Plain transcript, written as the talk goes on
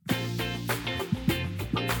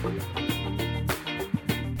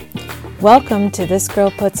Welcome to This Girl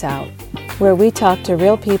Puts Out, where we talk to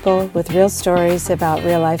real people with real stories about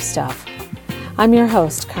real life stuff. I'm your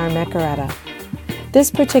host, Carm Macaretta. This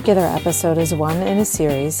particular episode is one in a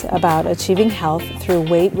series about achieving health through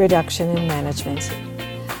weight reduction and management.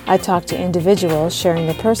 I talk to individuals sharing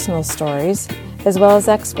their personal stories, as well as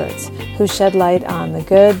experts who shed light on the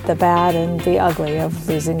good, the bad, and the ugly of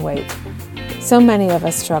losing weight. So many of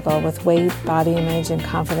us struggle with weight, body image, and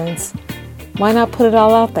confidence. Why not put it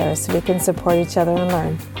all out there so we can support each other and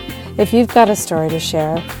learn? If you've got a story to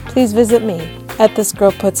share, please visit me at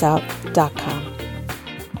thisgirlputsout.com.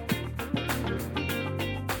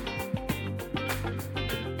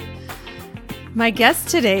 My guest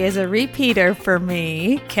today is a repeater for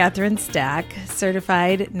me, Catherine Stack,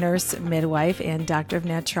 certified nurse midwife and doctor of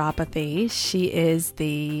naturopathy. She is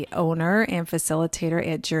the owner and facilitator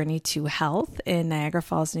at Journey to Health in Niagara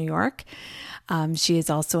Falls, New York. She is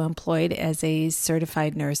also employed as a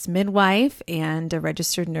certified nurse midwife and a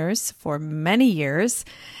registered nurse for many years.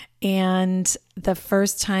 And the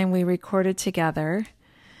first time we recorded together,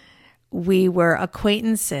 we were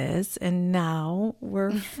acquaintances, and now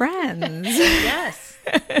we're friends. Yes.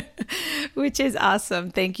 Which is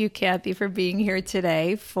awesome. Thank you, Kathy, for being here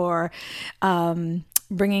today, for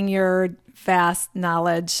bringing your vast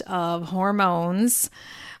knowledge of hormones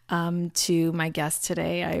to my guest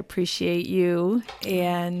today. I appreciate you.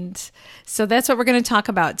 And so that's what we're going to talk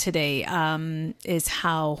about today, is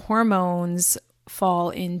how hormones fall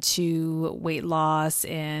into weight loss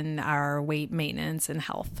and our weight maintenance and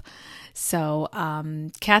health. So,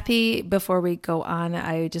 Kathy, before we go on,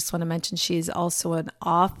 I just want to mention she's also an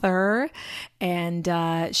author,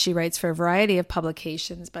 and she writes for a variety of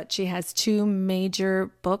publications, but she has 2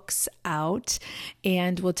 major books out,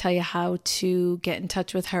 and we'll tell you how to get in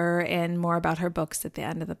touch with her and more about her books at the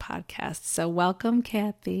end of the podcast. So welcome,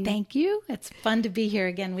 Kathy. Thank you. It's fun to be here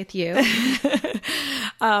again with you.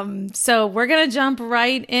 So we're going to jump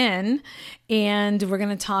right in, and we're going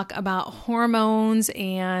to talk about hormones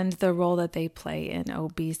and the role that they play in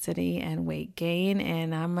obesity and weight gain.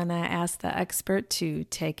 And I'm going to ask the expert to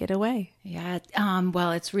take it away. Yeah.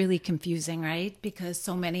 Well, it's really confusing, right? Because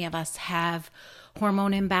so many of us have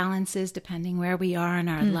hormone imbalances depending where we are in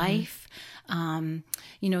our life.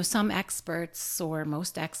 Some experts or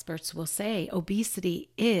most experts will say obesity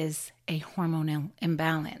is a hormonal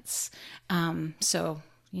imbalance.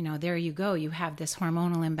 There you go. You have this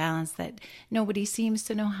hormonal imbalance that nobody seems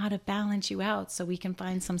to know how to balance you out so we can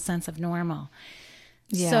find some sense of normal.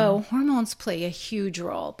 Yeah. So hormones play a huge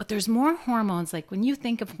role, but there's more hormones. Like when you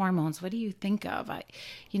think of hormones, what do you think of?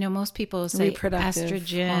 Most people say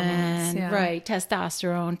estrogen, hormones, yeah. Right,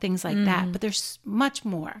 testosterone, things like that, but there's much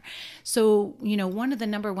more. So, one of the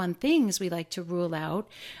number one things we like to rule out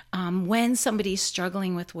when somebody's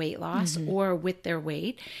struggling with weight loss or with their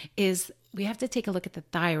weight is we have to take a look at the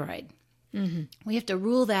thyroid. We have to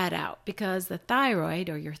rule that out because the thyroid,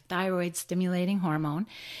 or your thyroid stimulating hormone,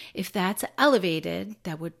 if that's elevated,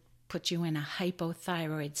 that would put you in a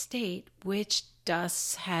hypothyroid state, which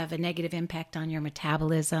does have a negative impact on your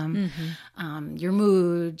metabolism, your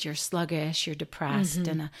mood, you're sluggish, you're depressed,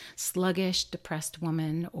 and a sluggish, depressed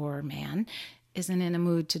woman or man isn't in a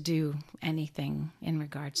mood to do anything in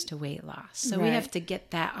regards to weight loss. So we have to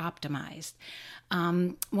get that optimized.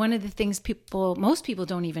 One of the things most people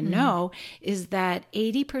don't even know is that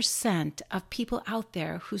 80% of people out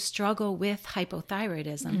there who struggle with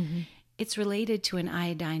hypothyroidism, it's related to an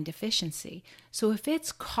iodine deficiency. So if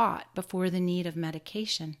it's caught before the need of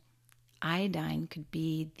medication, iodine could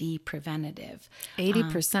be the preventative.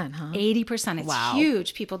 80%, huh? 80%. It's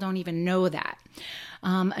huge. People don't even know that.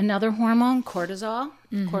 Another hormone, cortisol.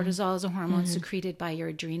 Cortisol is a hormone secreted by your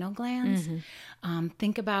adrenal glands.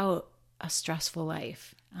 Think about a stressful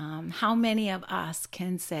life. How many of us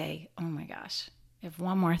can say, oh my gosh, if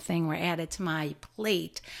one more thing were added to my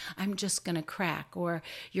plate, I'm just going to crack. Or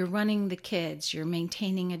you're running the kids, you're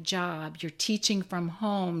maintaining a job, you're teaching from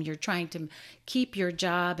home, you're trying to keep your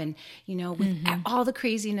job. And, with all the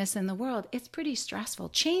craziness in the world, it's pretty stressful.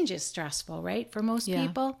 Change is stressful, right? For most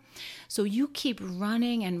people. So you keep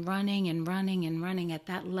running and running and running and running at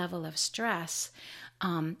that level of stress.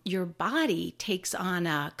 Your body takes on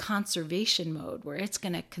a conservation mode where it's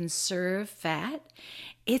going to conserve fat.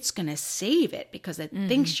 It's going to save it because it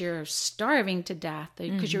thinks you're starving to death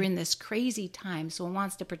because you're in this crazy time. So it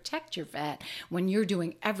wants to protect your fat when you're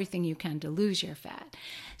doing everything you can to lose your fat.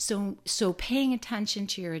 So paying attention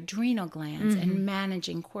to your adrenal glands and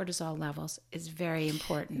managing cortisol levels is very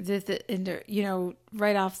important.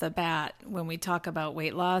 Right off the bat, when we talk about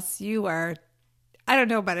weight loss, I don't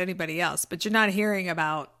know about anybody else, but you're not hearing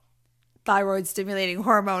about thyroid stimulating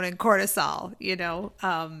hormone and cortisol.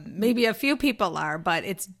 Maybe a few people are, but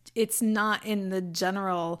it's not in the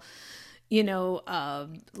general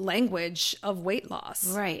language of weight loss.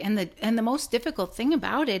 Right. And the most difficult thing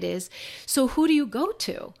about it is, so who do you go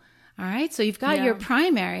to? All right. So you've got your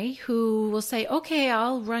primary who will say, okay,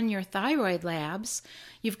 I'll run your thyroid labs.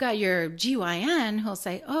 You've got your GYN who'll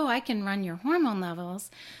say, oh, I can run your hormone levels.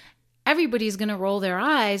 Everybody's going to roll their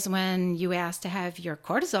eyes when you ask to have your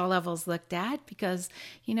cortisol levels looked at, because,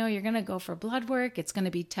 you're going to go for blood work. It's going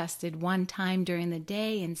to be tested one time during the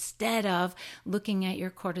day instead of looking at your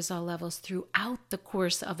cortisol levels throughout the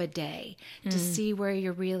course of a day to see where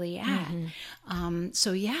you're really at.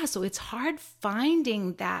 So it's hard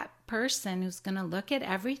finding that person who's going to look at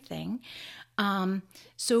everything.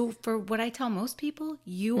 So for what I tell most people,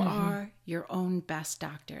 you are your own best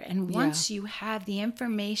doctor. And once you have the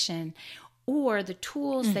information or the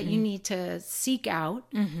tools that you need to seek out,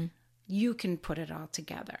 you can put it all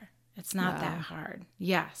together. It's not that hard.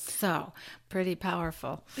 Yes. So pretty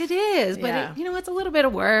powerful. It is, but it's a little bit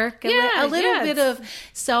of work, a little bit of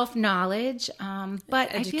self-knowledge.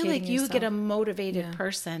 But I feel like you get a motivated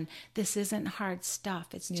person. This isn't hard stuff.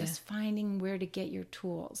 It's just finding where to get your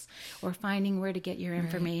tools or finding where to get your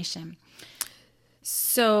information.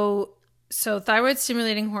 So thyroid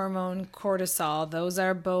stimulating hormone, cortisol, those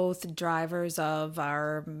are both drivers of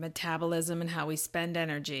our metabolism and how we spend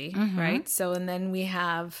energy, right? So, and then we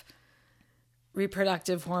have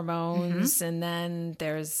reproductive hormones, and then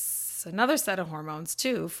there's another set of hormones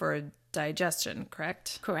too for digestion,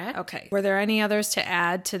 correct? Correct. Okay. Were there any others to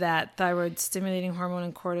add to that thyroid stimulating hormone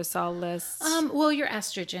and cortisol list? Well, your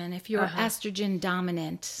estrogen, if you're estrogen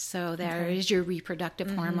dominant, so there is your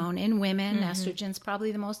reproductive hormone. In women, estrogen's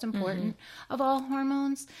probably the most important of all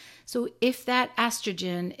hormones. So if that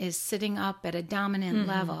estrogen is sitting up at a dominant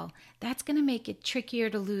level, that's going to make it trickier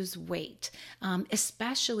to lose weight,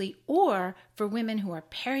 especially, or for women who are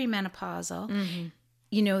perimenopausal,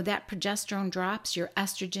 that progesterone drops, you're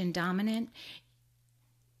estrogen dominant.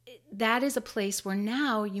 That is a place where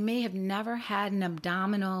now you may have never had an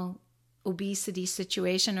abdominal obesity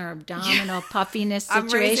situation or abdominal puffiness situation.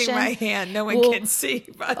 I'm raising my hand. No one can see.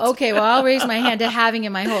 But. Okay, well, I'll raise my hand to having it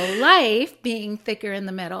my whole life being thicker in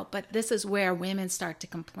the middle. But this is where women start to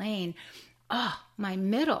complain. Oh, my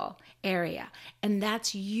middle area. And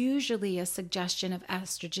that's usually a suggestion of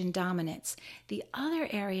estrogen dominance. The other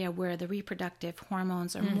area where the reproductive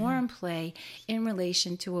hormones are more in play in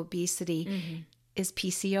relation to obesity is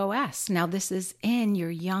PCOS. Now, this is in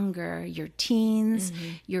your teens,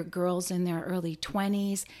 your girls in their early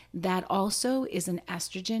 20s. That also is an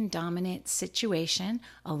estrogen dominant situation,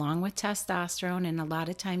 along with testosterone and a lot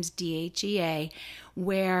of times DHEA,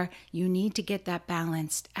 where you need to get that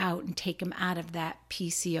balanced out and take them out of that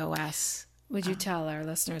PCOS. Would you tell our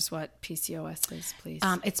listeners what PCOS is, please?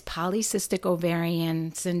 It's polycystic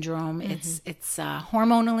ovarian syndrome. It's a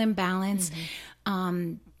hormonal imbalance.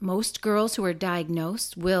 Most girls who are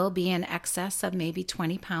diagnosed will be in excess of maybe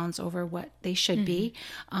 20 pounds over what they should be.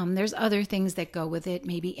 There's other things that go with it,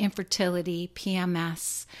 maybe infertility,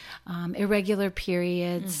 PMS, irregular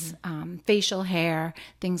periods, facial hair,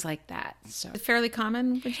 things like that. So fairly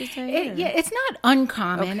common, would you say? It's not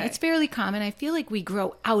uncommon. Okay. It's fairly common. I feel like we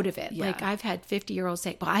grow out of it. Yeah. Like I've had 50-year-olds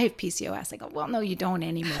say, well, I have PCOS. I go, well, no, you don't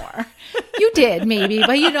anymore. You did maybe,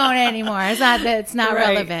 but you don't anymore. It's not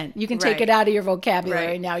right. relevant. You can take it out of your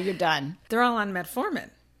vocabulary now. You're done. They're all on metformin.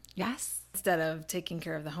 Yes. Instead of taking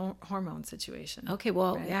care of the hormone situation. Okay,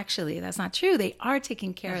 well, actually, that's not true. They are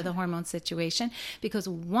taking care of the hormone situation, because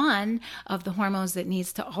one of the hormones that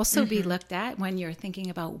needs to also be looked at when you're thinking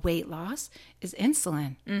about weight loss is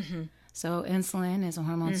insulin. So insulin is a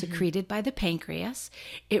hormone secreted by the pancreas.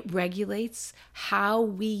 It regulates how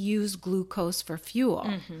we use glucose for fuel.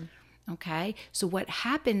 Okay, so what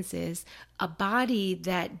happens is a body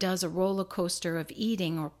that does a roller coaster of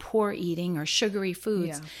eating or poor eating or sugary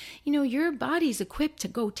foods, your body's equipped to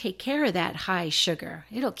go take care of that high sugar.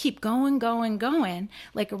 It'll keep going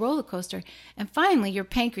like a roller coaster. And finally, your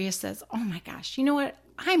pancreas says, oh my gosh, you know what?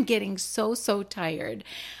 I'm getting so tired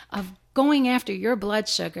of going after your blood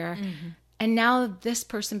sugar. And now this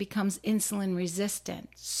person becomes insulin resistant.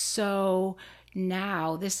 So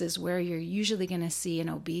now this is where you're usually going to see an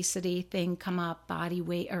obesity thing come up, body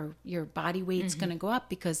weight, or your body weight's going to go up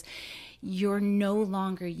because you're no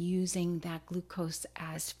longer using that glucose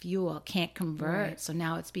as fuel, can't convert. So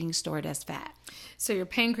now it's being stored as fat. So your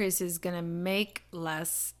pancreas is going to make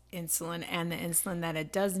less insulin, and the insulin that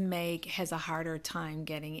it does make has a harder time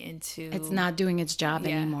getting into... It's not doing its job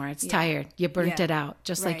anymore. It's tired. You burnt it out,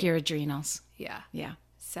 just like your adrenals. Yeah.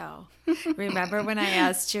 So remember when I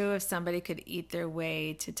asked you if somebody could eat their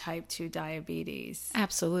way to type 2 diabetes?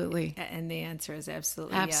 Absolutely. And the answer is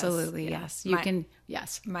absolutely, Absolutely, yes. You can,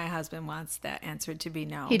 yes. My husband wants that answer to be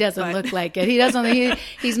no. He doesn't look like it. He doesn't.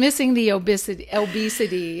 He's missing the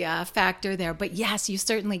obesity factor there. But yes, you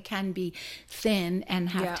certainly can be thin and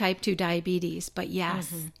have type 2 diabetes. But yes,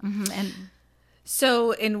 and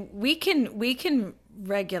so we can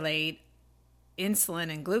regulate insulin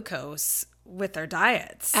and glucose with our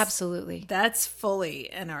diets. Absolutely. That's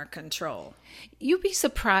fully in our control. You'd be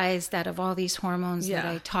surprised that of all these hormones that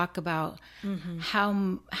I talk about,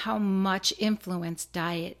 how much influence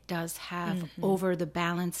diet does have over the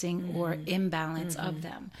balancing or imbalance of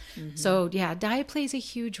them. So yeah, diet plays a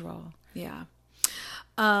huge role. Yeah.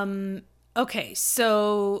 Okay,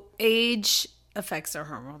 so age affects our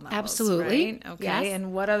hormone levels. Absolutely. Right? Okay. Yes.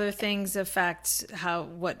 And what other things affect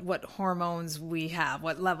what hormones we have,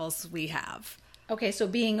 what levels we have? Okay, so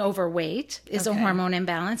being overweight is a hormone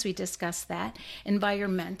imbalance. We discussed that.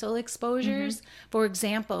 Environmental exposures, for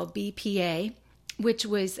example, BPA, which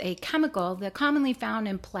was a chemical that commonly found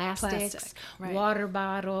in plastics, water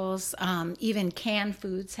bottles, even canned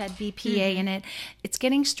foods had BPA in it. It's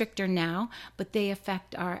getting stricter now, but they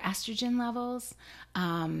affect our estrogen levels.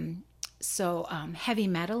 So heavy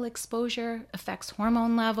metal exposure affects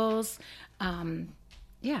hormone levels.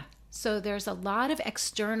 So there's a lot of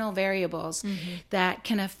external variables that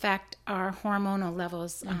can affect our hormonal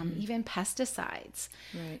levels, even pesticides.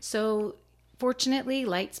 Right. So fortunately,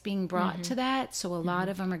 light's being brought to that. So a lot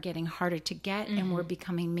of them are getting harder to get, and we're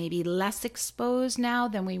becoming maybe less exposed now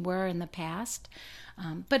than we were in the past.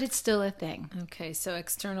 But it's still a thing. Okay, so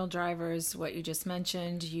external drivers, what you just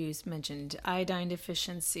mentioned, you mentioned iodine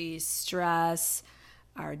deficiency, stress,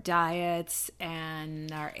 our diets,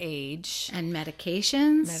 and our age. And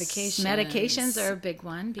medications. Medications are a big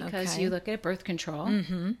one because you look at birth control.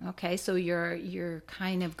 Okay, so you're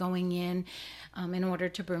kind of going in order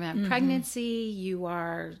to prevent pregnancy. You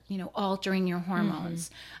are, altering your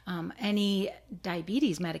hormones. Any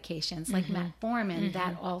diabetes medications like metformin,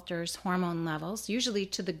 that alters hormone levels, usually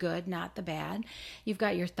to the good, not the bad. You've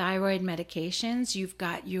got your thyroid medications. You've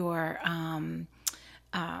got your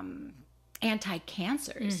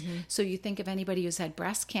anti-cancers. So you think of anybody who's had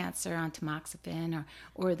breast cancer on tamoxifen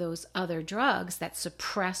or those other drugs that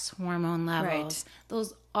suppress hormone levels.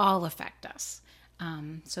 Those all affect us.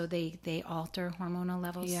 So they alter hormonal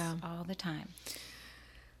levels all the time.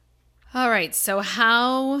 All right. So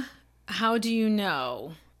how do you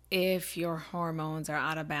know if your hormones are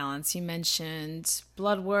out of balance? You mentioned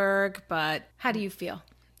blood work, but how do you feel?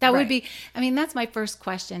 That would be, that's my first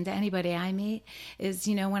question to anybody I meet is,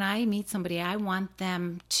 when I meet somebody, I want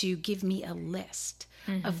them to give me a list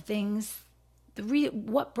of things,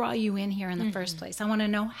 what brought you in here in the first place. I want to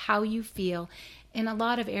know how you feel in a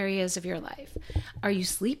lot of areas of your life. Are you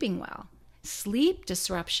sleeping well? Sleep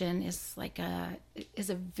disruption is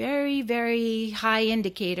a very, very high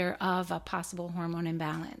indicator of a possible hormone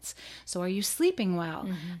imbalance. So are you sleeping well?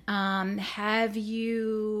 Have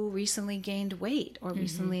you recently gained weight or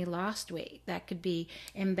recently lost weight? That could be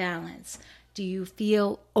imbalance. Do you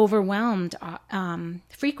feel overwhelmed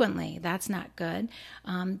frequently? That's not good.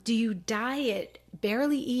 Do you diet,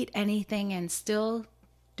 barely eat anything and still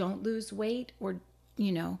don't lose weight, or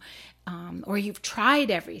you've tried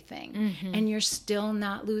everything and you're still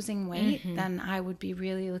not losing weight, then I would be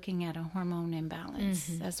really looking at a hormone imbalance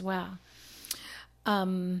as well.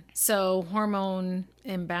 So hormone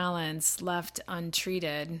imbalance left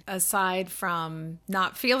untreated, aside from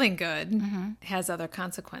not feeling good, has other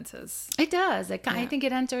consequences. It does. I think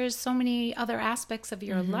it enters so many other aspects of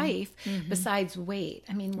your life besides weight.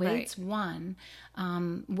 Weight's one.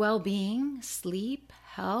 Well-being, sleep,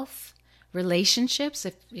 health, relationships.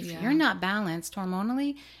 If you're not balanced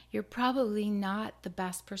hormonally, you're probably not the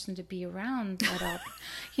best person to be around. But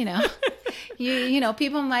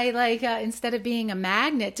people might instead of being a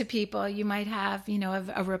magnet to people, you might have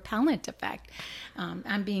a repellent effect.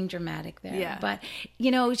 I'm being dramatic there, but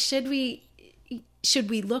should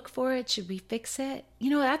we look for it? Should we fix it?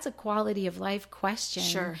 That's a quality of life question.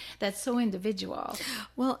 Sure. That's so individual.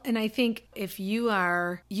 Well, and I think if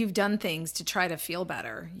you've done things to try to feel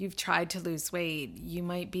better, you've tried to lose weight, you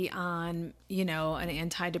might be on, an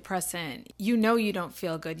antidepressant, you don't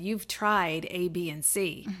feel good. You've tried A, B, and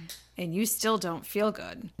C, and you still don't feel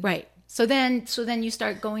good. Right. So then you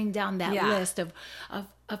start going down that list of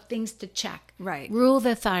things to check. Right. Rule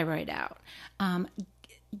the thyroid out.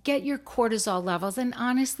 get your cortisol levels. And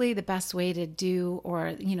honestly, the best way to do,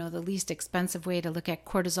 or, the least expensive way to look at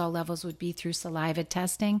cortisol levels would be through saliva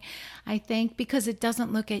testing, I think, because it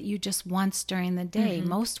doesn't look at you just once during the day.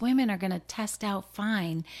 Most women are going to test out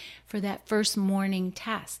fine for that first morning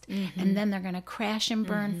test. And then they're going to crash and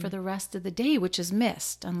burn for the rest of the day, which is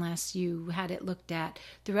missed unless you had it looked at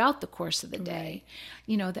throughout the course of the day.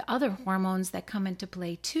 The other hormones that come into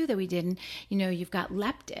play too that we didn't, you've got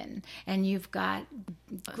leptin and you've got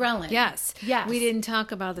ghrelin. Yes. Yes. We didn't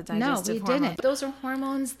talk about the digestive No, we hormone. didn't. Those are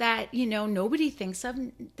hormones that, nobody thinks of.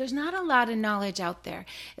 There's not a lot of knowledge out there.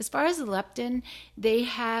 As far as the leptin, they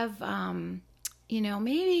have,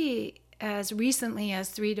 maybe as recently as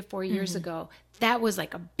 3 to 4 years ago, that was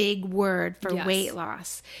like a big word for weight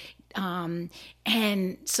loss.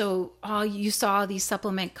 And so you saw these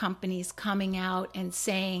supplement companies coming out and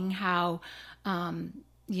saying how,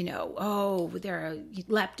 they're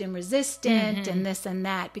leptin resistant and this and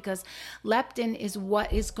that, because leptin is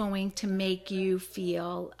what is going to make you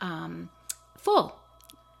feel full.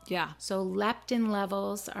 Yeah. So leptin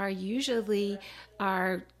levels are usually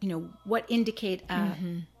what indicate,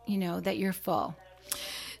 that you're full.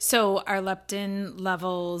 So are leptin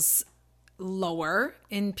levels lower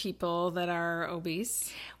in people that are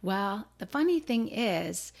obese? Well, the funny thing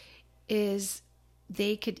is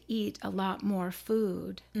they could eat a lot more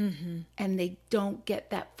food and they don't get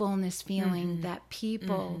that fullness feeling that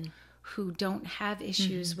people who don't have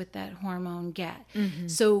issues with that hormone get.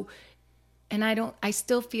 So, and I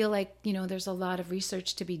still feel like, there's a lot of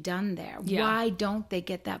research to be done there. Yeah. Why don't they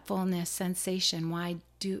get that fullness sensation? Why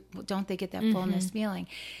don't they get that fullness feeling?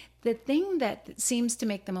 The thing that seems to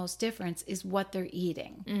make the most difference is what they're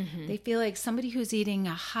eating. They feel like somebody who's eating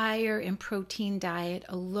a higher in protein diet,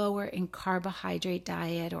 a lower in carbohydrate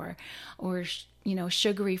diet, or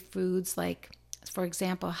sugary foods like, for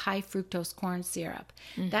example, high fructose corn syrup,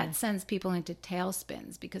 that sends people into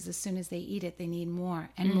tailspins, because as soon as they eat it, they need more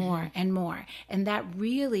and more and more. And that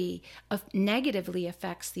really negatively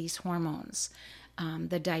affects these hormones.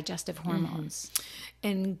 The digestive hormones.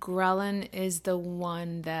 And ghrelin is the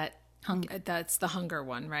one that's the hunger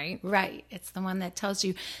one, right? Right. It's the one that tells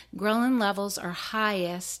you ghrelin levels are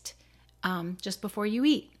highest just before you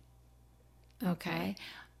eat. Okay.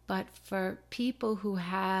 But for people who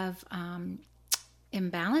have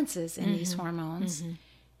imbalances in these hormones,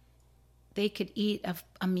 they could eat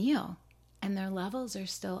a meal and their levels are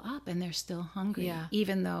still up and they're still hungry. Yeah.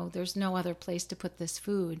 Even though there's no other place to put this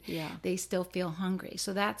food, they still feel hungry.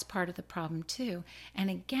 So that's part of the problem too. And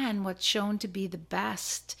again, what's shown to be the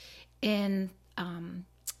best in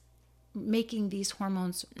making these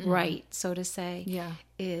hormones right, so to say,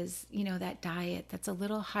 is, that diet that's a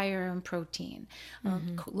little higher in protein,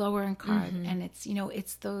 lower in carb. And it's,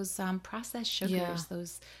 it's those processed sugars,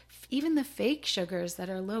 those, even the fake sugars that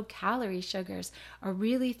are low calorie sugars are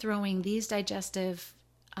really throwing these digestive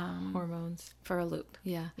hormones for a loop.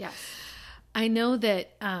 Yeah. Yes. I know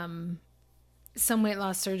that some weight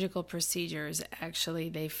loss surgical procedures actually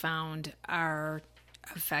they found are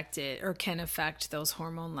affected or can affect those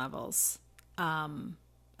hormone levels.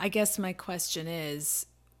 I guess my question is,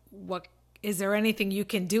 is there anything you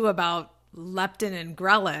can do about leptin and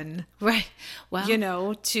ghrelin? Right. Well,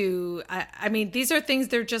 I mean, these are things,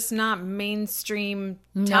 they're just not mainstream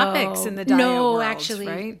topics in the diet world, actually,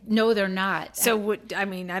 right? No, they're not. So,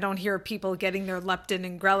 I don't hear people getting their leptin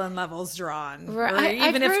and ghrelin levels drawn, right.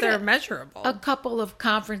 even if they're measurable. A couple of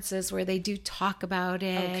conferences where they do talk about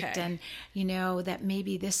it, and that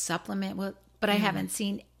maybe this supplement will, but I haven't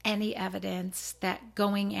seen any evidence that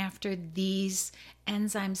going after these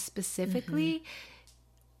enzymes specifically,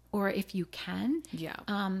 or if you can,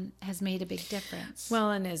 has made a big difference. Well,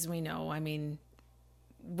 and as we know,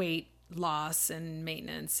 weight loss and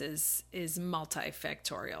maintenance is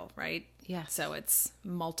multifactorial, right? Yeah. So it's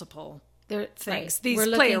multiple things. Right. These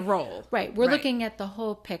play a role. Right. We're looking at the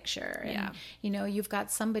whole picture. And, you've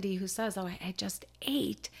got somebody who says, oh, I just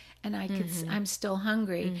ate and I'm still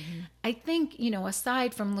hungry. I think,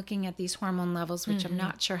 aside from looking at these hormone levels, which I'm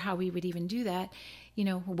not sure how we would even do that,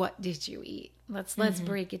 what did you eat? Let's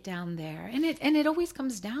break it down there. And it always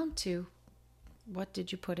comes down to, what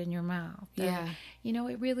did you put in your mouth?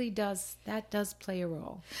 It really does. That does play a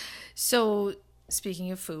role. So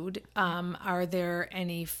speaking of food, are there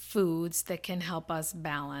any foods that can help us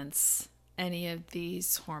balance any of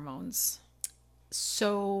these hormones?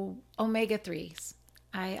 So omega-3s.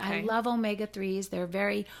 I love omega-3s. They're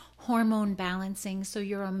very hormone balancing. So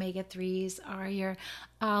your omega-3s are your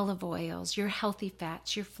olive oils, your healthy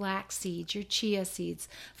fats, your flax seeds, your chia seeds.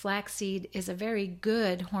 Flaxseed is a very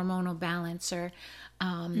good hormonal balancer.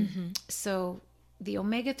 So the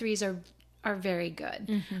omega-3s are very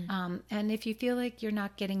good. And if you feel like you're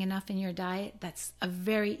not getting enough in your diet, that's a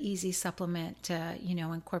very easy supplement to,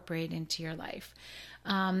 incorporate into your life.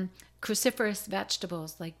 Cruciferous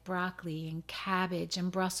vegetables like broccoli and cabbage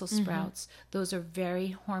and Brussels sprouts, those are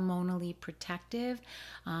very hormonally protective,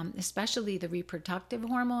 especially the reproductive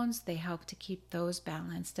hormones. They help to keep those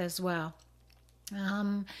balanced as well.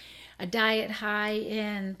 A diet high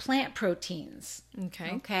in plant proteins.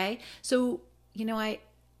 Okay. So,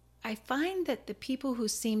 I find that the people who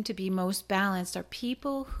seem to be most balanced are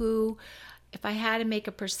people who, if I had to make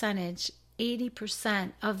a percentage,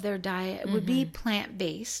 80% of their diet would be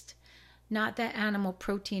plant-based. Not that animal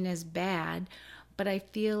protein is bad, but I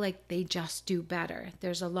feel like they just do better.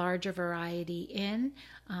 There's a larger variety in.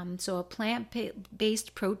 So a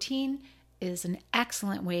plant-based protein is an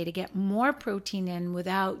excellent way to get more protein in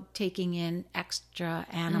without taking in extra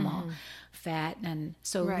animal fat. And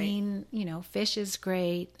so lean, fish is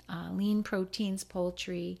great. Lean proteins,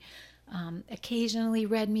 poultry. Occasionally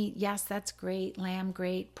red meat, yes, that's great. Lamb,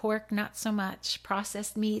 great. Pork, not so much.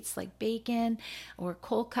 Processed meats like bacon or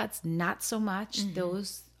cold cuts, not so much.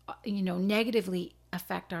 Those, negatively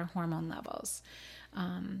affect our hormone levels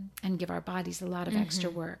and give our bodies a lot of extra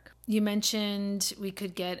work. You mentioned we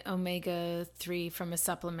could get omega-3 from a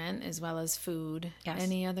supplement as well as food. Yes.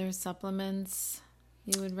 Any other supplements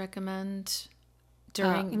you would recommend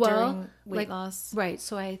during weight loss? Right.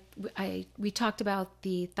 So we talked about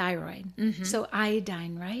the thyroid. So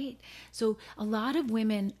iodine, right? So a lot of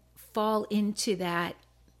women fall into that,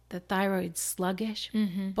 the thyroid sluggish,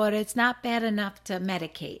 but it's not bad enough to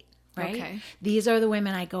medicate. Right? Okay. These are the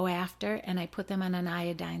women I go after, and I put them on an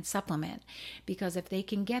iodine supplement, because if they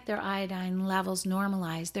can get their iodine levels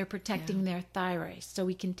normalized, they're protecting their thyroid. So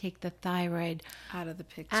we can take the thyroid out of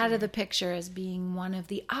the picture as being one of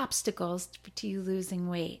the obstacles to you losing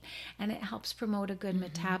weight, and it helps promote a good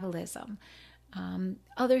metabolism.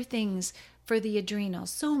 Other things for the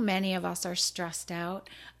adrenals. So many of us are stressed out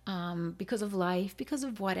because of life, because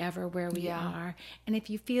of whatever, where we are. And if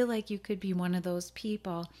you feel like you could be one of those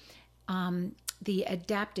people, the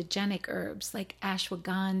adaptogenic herbs like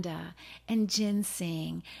ashwagandha and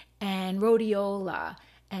ginseng and rhodiola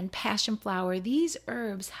and passion flower, these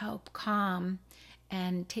herbs help calm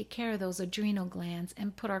and take care of those adrenal glands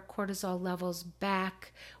and put our cortisol levels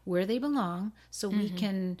back where they belong, so we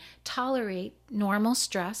can tolerate normal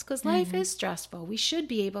stress, because life is stressful. We should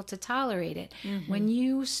be able to tolerate it. When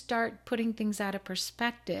you start putting things out of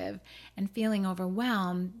perspective and feeling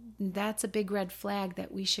overwhelmed, that's a big red flag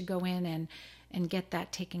that we should go in and get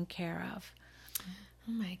that taken care of.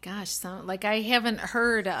 Oh my gosh, like I haven't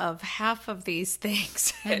heard of half of these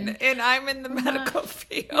things, and I'm in the medical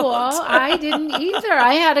field. Well, I didn't either.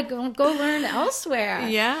 I had to go learn elsewhere.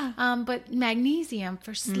 Yeah. But magnesium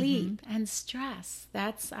for sleep and stress.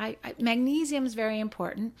 Magnesium is very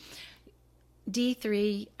important.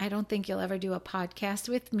 D3, I don't think you'll ever do a podcast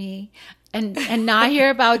with me and not hear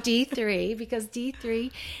about D3, because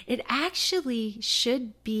D3, it actually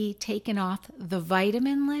should be taken off the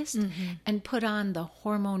vitamin list and put on the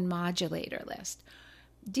hormone modulator list.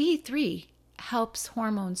 D3 helps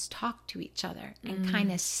hormones talk to each other and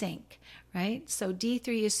kind of sync, right? So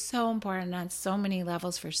D3 is so important on so many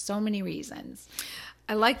levels for so many reasons.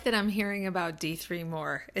 I like that I'm hearing about D3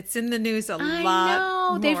 more. It's in the news a lot. I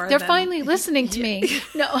know. They're finally listening to me.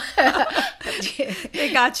 No.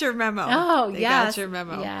 They got your memo. Oh, They yes. got your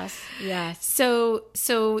memo. Yes.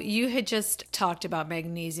 So you had just talked about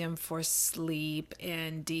magnesium for sleep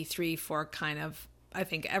and D3 for kind of, I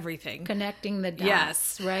think, everything. Connecting the dots,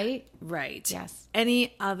 Yes. right? Right. Yes.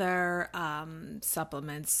 Any other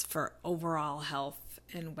supplements for overall health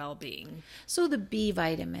and well-being? So the B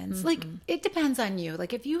vitamins, like, it depends on you.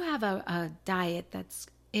 Like, if you have a diet that's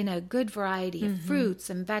in a good variety of fruits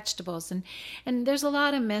and vegetables, and there's a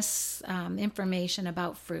lot of misinformation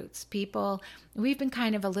about fruits. We've been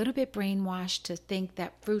kind of a little bit brainwashed to think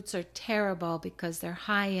that fruits are terrible because they're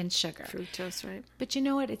high in sugar. Fructose, right? But you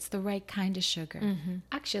know what? It's the right kind of sugar.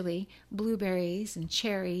 Actually, blueberries and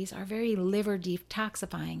cherries are very liver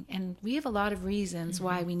detoxifying, and we have a lot of reasons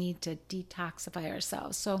why we need to detoxify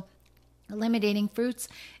ourselves. So eliminating fruits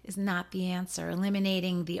is not the answer.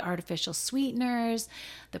 Eliminating the artificial sweeteners,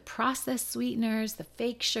 the processed sweeteners, the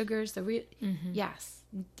fake sugars, yes,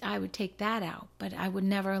 I would take that out, but I would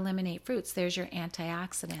never eliminate fruits. There's your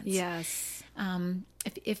antioxidants. Yes.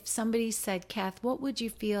 If somebody said, Kath, what would you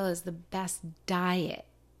feel is the best diet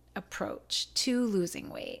approach to losing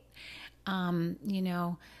weight?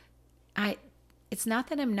 It's not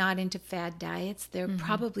that I'm not into fad diets. They're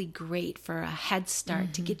probably great for a head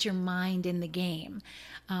start to get your mind in the game.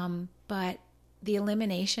 But the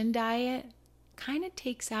elimination diet kind of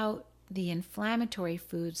takes out the inflammatory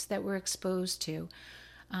foods that we're exposed to.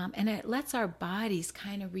 And it lets our bodies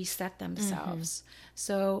kind of reset themselves.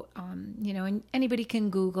 So, and anybody can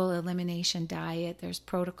Google elimination diet. There's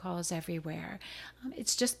protocols everywhere.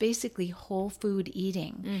 It's just basically whole food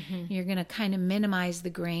eating. You're going to kind of minimize the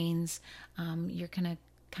grains. You're going to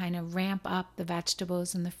kind of ramp up the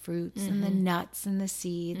vegetables and the fruits and the nuts and the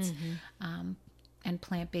seeds. And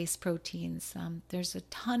plant-based proteins. There's a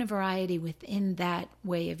ton of variety within that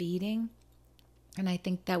way of eating. And I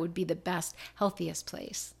think that would be the best, healthiest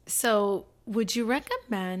place. So would you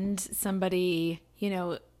recommend somebody,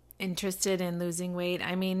 interested in losing weight?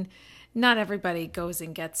 I mean, not everybody goes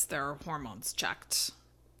and gets their hormones checked.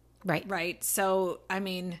 Right. So, I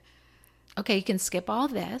mean... Okay, you can skip all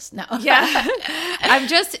this. No. Yeah.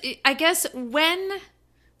 I guess, when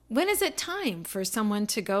is it time for someone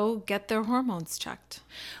to go get their hormones checked?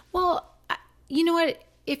 Well, you know what?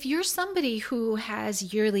 If you're somebody who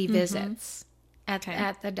has yearly visits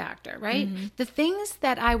at the doctor, right? The things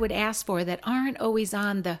that I would ask for that aren't always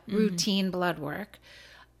on the routine blood work,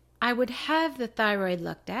 I would have the thyroid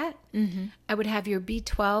looked at. I would have your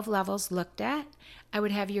B12 levels looked at. I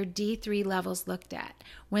would have your D3 levels looked at.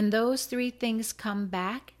 When those three things come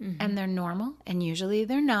back and they're normal, and usually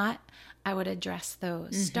they're not, I would address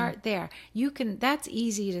those. Start there. That's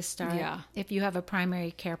easy to start if you have a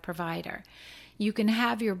primary care provider. You can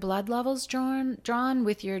have your blood levels drawn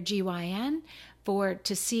with your GYN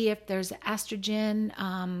to see if there's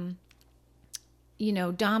estrogen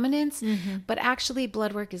dominance, but actually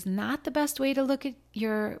blood work is not the best way to look at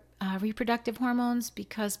your reproductive hormones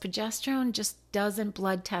because progesterone just doesn't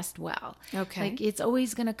blood test well. Okay. Like it's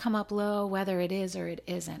always going to come up low whether it is or it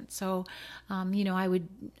isn't. So,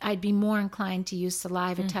 I'd be more inclined to use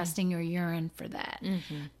saliva testing or urine for that.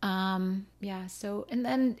 So,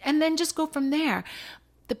 and then just go from there.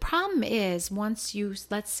 The problem is once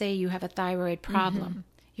let's say you have a thyroid problem,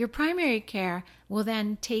 your primary care will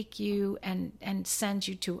then take you and send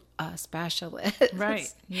you to a specialist.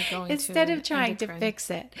 Right. You're going instead to of trying to fix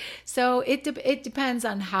it. So it depends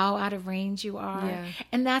on how out of range you are. Yeah.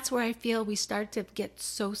 And that's where I feel we start to get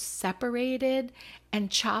so separated and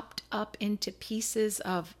chopped up into pieces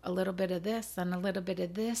of a little bit of this and a little bit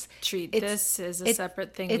of this. Treat this as a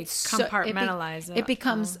separate thing. We compartmentalize it. It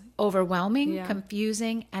becomes overwhelming,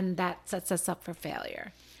 confusing, and that sets us up for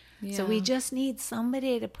failure. Yeah. So we just need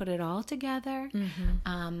somebody to put it all together,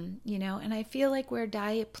 and I feel like where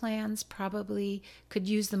diet plans probably could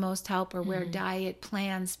use the most help or where diet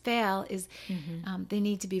plans fail is they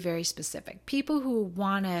need to be very specific. People who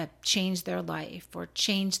want to change their life or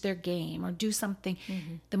change their game or do something,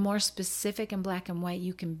 the more specific and black and white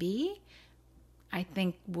you can be, I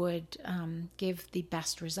think would give the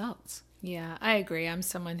best results. Yeah, I agree. I'm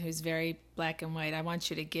someone who's very black and white. I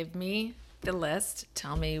want you to give me the list,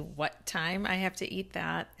 tell me what time I have to eat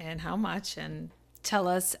that and how much, and tell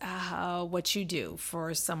us what you do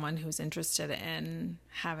for someone who's interested in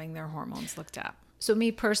having their hormones looked at. So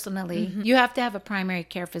me personally, you have to have a primary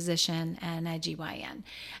care physician and a GYN.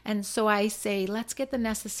 And so I say, let's get the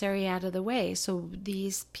necessary out of the way. So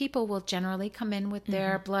these people will generally come in with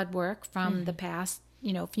their blood work from the past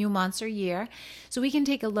few months or year. So we can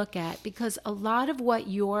take a look at, because a lot of what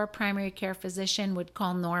your primary care physician would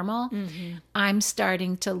call normal, I'm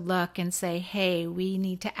starting to look and say, hey, we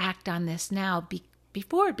need to act on this now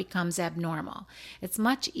before it becomes abnormal. It's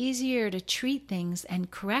much easier to treat things and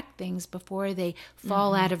correct things before they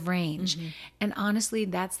fall out of range. And honestly,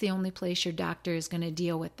 that's the only place your doctor is going to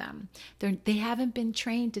deal with them. They haven't been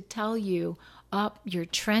trained to tell you, you're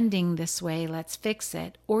trending this way, let's fix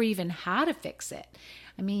it, or even how to fix it.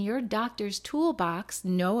 I mean, your doctor's toolbox,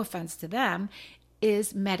 no offense to them,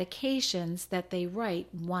 is medications that they write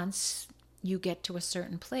once you get to a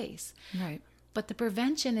certain place. Right. But the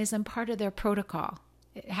prevention isn't part of their protocol.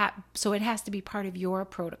 So it has to be part of your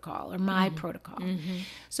protocol or my protocol.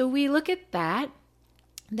 So we look at that.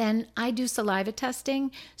 Then I do saliva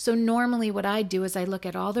testing. So normally what I do is I look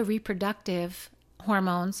at all the reproductive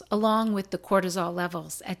hormones along with the cortisol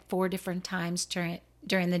levels at 4 different times during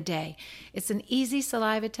the day. It's an easy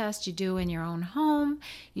saliva test you do in your own home.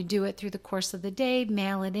 You do it through the course of the day,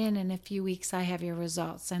 mail it in a few weeks I have your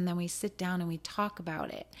results. And then we sit down and we talk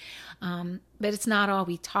about it. But it's not all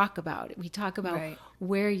we talk about. We talk about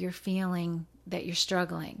where you're feeling that you're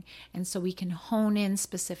struggling. And so we can hone in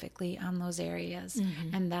specifically on those areas.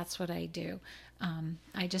 And that's what I do.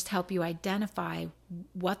 I just help you identify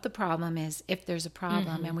what the problem is, if there's a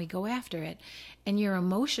problem, and we go after it. And your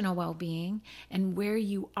emotional well-being and where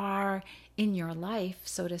you are in your life,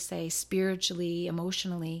 so to say, spiritually,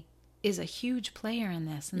 emotionally, is a huge player in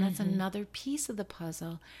this. And that's another piece of the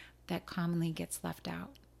puzzle that commonly gets left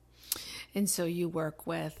out. And so you work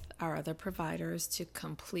with our other providers to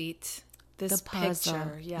complete this The puzzle.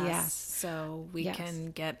 picture. Yes. Yes. So we Yes.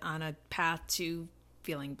 can get on a path to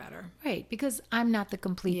feeling better. Right, because I'm not the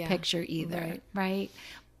complete Yeah, picture either, right. right?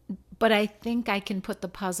 But I think I can put the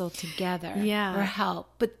puzzle together Yeah. or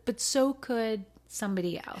help. But so could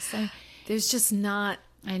somebody else. There's just not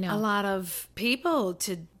I know. a lot of people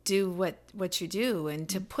to do what you do and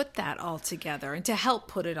to put that all together and to help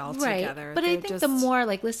put it all Right. together. But I They're think the more,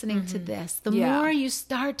 like listening to this, the Yeah. more you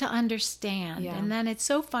start to understand. Yeah. And then it's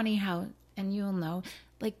so funny how, and you'll know,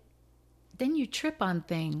 like, then you trip on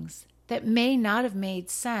things that may not have made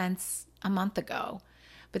sense a month ago.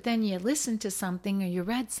 But then you listen to something or you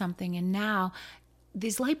read something, and now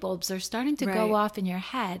these light bulbs are starting to Right. go off in your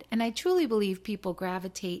head. And I truly believe people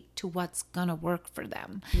gravitate to what's going to work for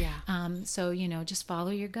them. Yeah. So, just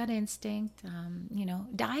follow your gut instinct.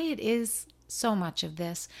 Diet is so much of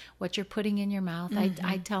this, what you're putting in your mouth.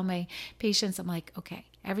 I tell my patients, I'm like, okay,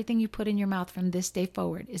 everything you put in your mouth from this day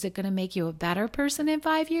forward, is it going to make you a better person in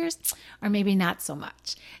 5 years? Or maybe not so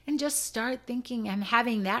much? And just start thinking and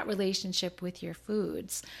having that relationship with your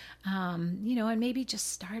foods, and maybe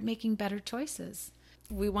just start making better choices.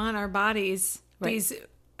 We want our bodies, Right. these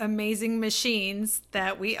amazing machines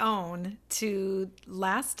that we own, to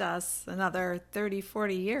last us another 30,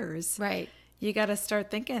 40 years. Right. You got to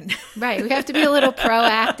start thinking. Right. We have to be a little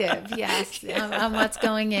proactive, yes, on what's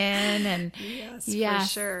going in and Yes,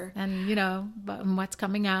 for sure. and what's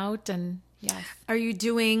coming out, and yes. Are you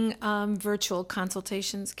doing virtual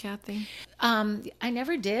consultations, Kathy? I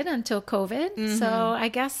never did until COVID. So I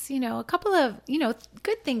guess, a couple of,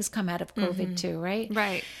 good things come out of COVID too, right?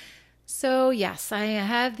 Right. So yes, I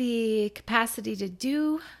have the capacity to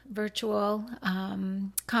do virtual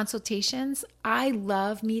consultations. I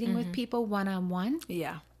love meeting with people one-on-one.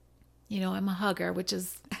 Yeah. I'm a hugger, which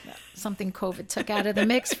is something COVID took out of the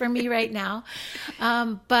mix for me right now.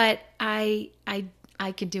 But I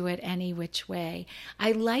can do it any which way.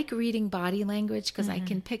 I like reading body language because I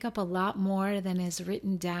can pick up a lot more than is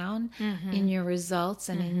written down in your results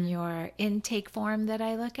and in your intake form that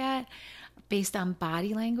I look at. Based on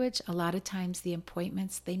body language, a lot of times the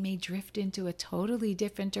appointments, they may drift into a totally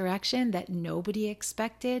different direction that nobody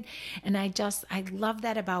expected. And I love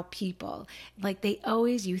that about people. Like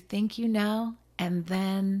you think and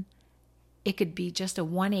then it could be just a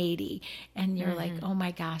 180 and you're like, oh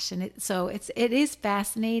my gosh. And it is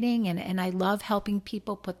fascinating. And I love helping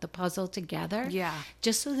people put the puzzle together. Yeah.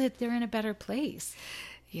 Just so that they're in a better place.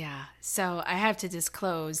 Yeah. So I have to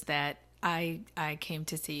disclose that I came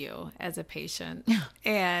to see you as a patient,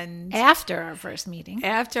 and After our first meeting.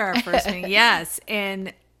 after our first meeting, yes,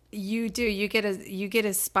 and you get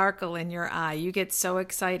a sparkle in your eye. You get so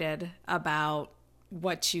excited about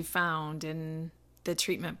what you found in the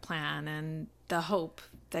treatment plan and the hope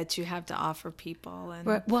that you have to offer people.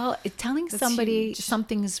 And Well, telling somebody huge.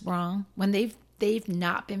 something's wrong when they've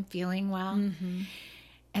not been feeling well.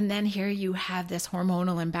 And then here you have this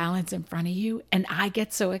hormonal imbalance in front of you. And I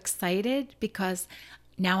get so excited because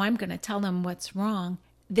now I'm going to tell them what's wrong.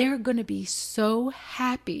 They're going to be so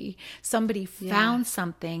happy somebody found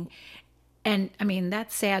something. And I mean,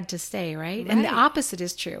 that's sad to say, right? And the Right. opposite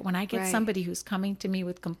is true. When I get Right. somebody who's coming to me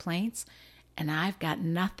with complaints and I've got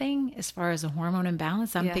nothing as far as a hormone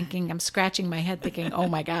imbalance, I'm scratching my head thinking, oh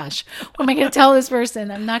my gosh, what am I going to tell this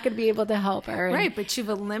person? I'm not going to be able to help her. And right, but you've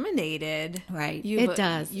eliminated. Right. You've, It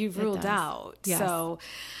does. You've It ruled does. out. Yes. So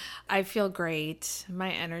I feel great.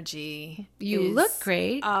 My energy. You is look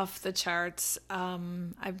great. Off the charts.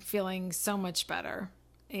 I'm feeling so much better,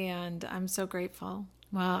 and I'm so grateful.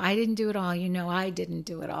 Well, I didn't do it all. I didn't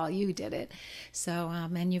do it all. You did it. So,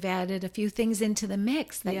 and you've added a few things into the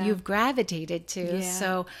mix that Yeah. you've gravitated to. Yeah.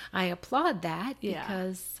 So I applaud that Yeah.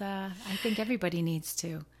 because I think everybody needs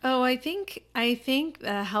to. Oh, I think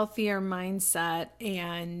a healthier mindset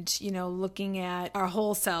and, looking at our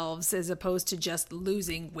whole selves as opposed to just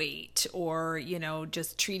losing weight or,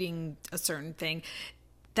 just treating a certain thing.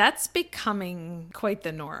 That's becoming quite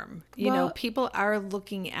the norm. Well- People are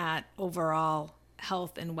looking at overall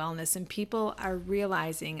health and wellness, and people are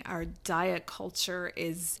realizing our diet culture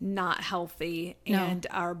is not healthy, and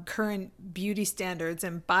our current beauty standards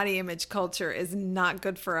and body image culture is not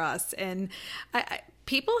good for us. And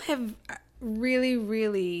people have really,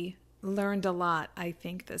 really learned a lot, I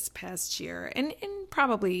think, this past year, and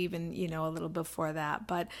probably even, a little before that.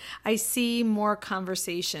 But I see more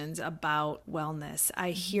conversations about wellness.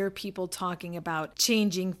 I hear people talking about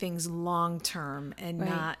changing things long term and Right.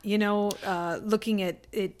 not, looking at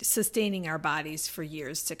it sustaining our bodies for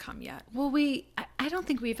years to come yet. Well, I don't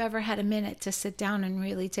think we've ever had a minute to sit down and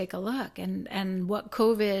really take a look. And what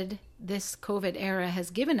this COVID era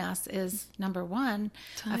has given us is, number one,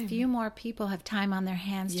 Time. a few more people have time on their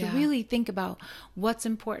hands to really think about what's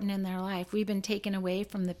important in their life. We've been taken away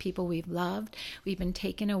from the people we've loved. We've been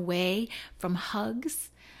taken away from hugs.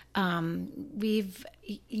 A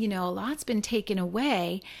lot's been taken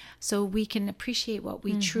away so we can appreciate what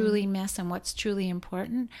we truly miss and what's truly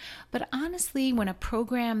important. But honestly, when a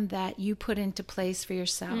program that you put into place for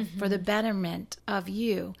yourself for the betterment of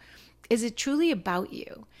you, is it truly about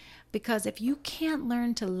you? Because if you can't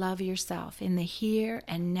learn to love yourself in the here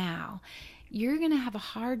and now, you're going to have a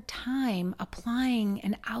hard time applying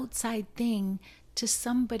an outside thing to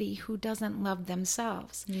somebody who doesn't love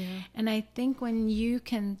themselves. Yeah. And I think when you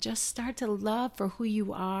can just start to love for who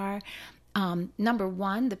you are, number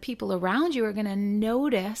one, the people around you are going to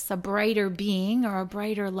notice a brighter being or a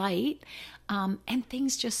brighter light, and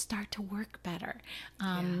things just start to work better.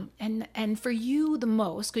 And for you the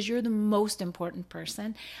most, because you're the most important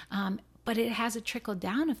person, but it has a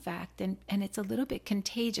trickle-down effect, and it's a little bit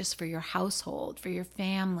contagious for your household, for your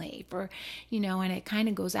family, and it kind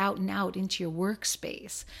of goes out and out into your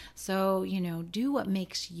workspace. So, do what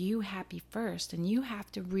makes you happy first, and you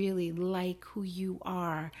have to really like who you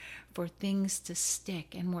are for things to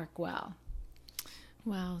stick and work well.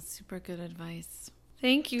 Wow, super good advice.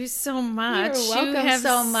 Thank you so much. You're welcome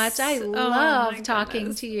so much. I love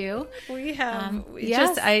talking to you. We have.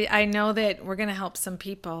 Yes. I know that we're going to help some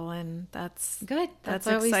people, and that's good. That's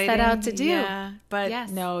what we set out to do. Yeah, but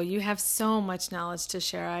no, you have so much knowledge to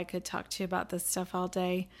share. I could talk to you about this stuff all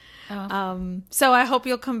day. So I hope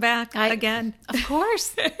you'll come back again. Of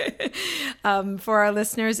course. For our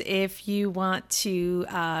listeners, if you want to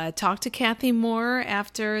talk to Kathy more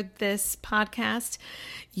after this podcast,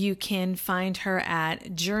 you can find her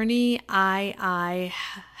at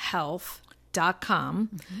journeyIIhealth.com.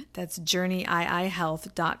 That's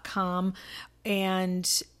journeyIIhealth.com.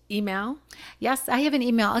 And email? Yes, I have an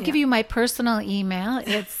email. I'll give you my personal email.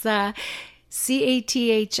 It's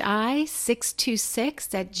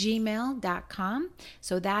CATHI626@gmail.com.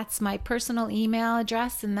 So that's my personal email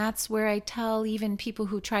address, and that's where I tell even people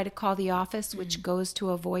who try to call the office, which goes to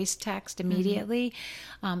a voice text immediately,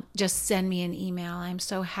 just send me an email. I'm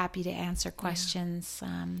so happy to answer questions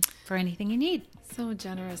for anything you need. So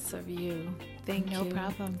generous of you. Thank you. No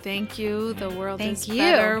problem. Thank you. The world is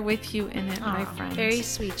better with you in it, my friend. Very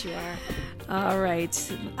sweet you are. All right.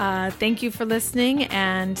 Thank you for listening.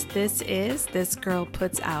 And this is This Girl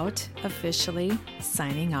Puts Out, officially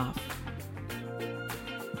signing off.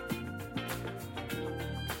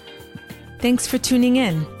 Thanks for tuning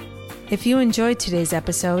in. If you enjoyed today's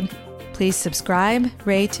episode, please subscribe,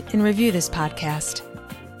 rate, and review this podcast.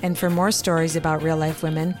 And for more stories about real-life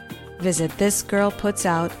women, visit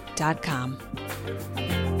thisgirlputsout.com.